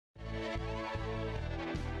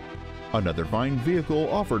Another fine vehicle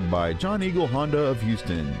offered by John Eagle Honda of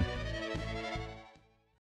Houston.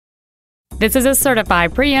 This is a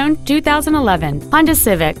certified pre-owned 2011 Honda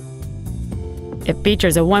Civic. It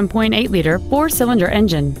features a 1.8-liter four-cylinder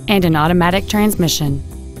engine and an automatic transmission.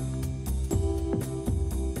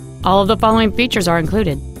 All of the following features are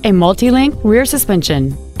included: a multi-link rear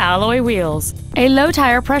suspension, alloy wheels, a low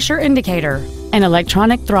tire pressure indicator, an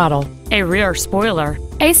electronic throttle, a rear spoiler,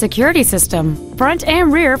 a security system, front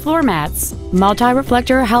and rear floor mats,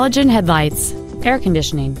 multi-reflector halogen headlights, air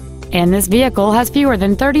conditioning, and this vehicle has fewer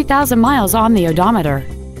than 30,000 miles on the odometer.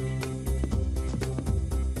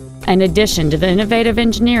 In addition to the innovative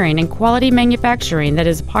engineering and quality manufacturing that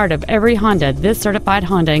is part of every Honda, this certified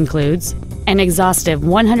Honda includes an exhaustive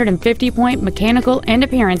 150-point mechanical and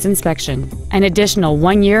appearance inspection, an additional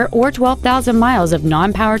 1 year or 12,000 miles of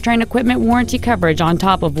non-powertrain equipment warranty coverage on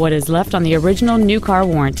top of what is left on the original new car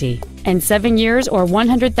warranty, and 7 years or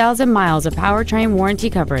 100,000 miles of powertrain warranty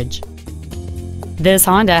coverage. This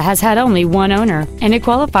Honda has had only one owner, and it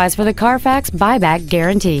qualifies for the Carfax buyback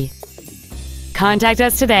guarantee. Contact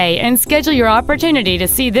us today and schedule your opportunity to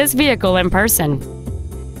see this vehicle in person.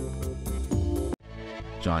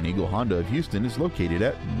 John Eagle Honda of Houston is located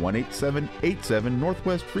at 18787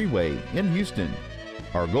 Northwest Freeway in Houston.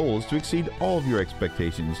 Our goal is to exceed all of your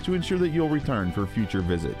expectations to ensure that you'll return for future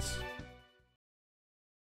visits.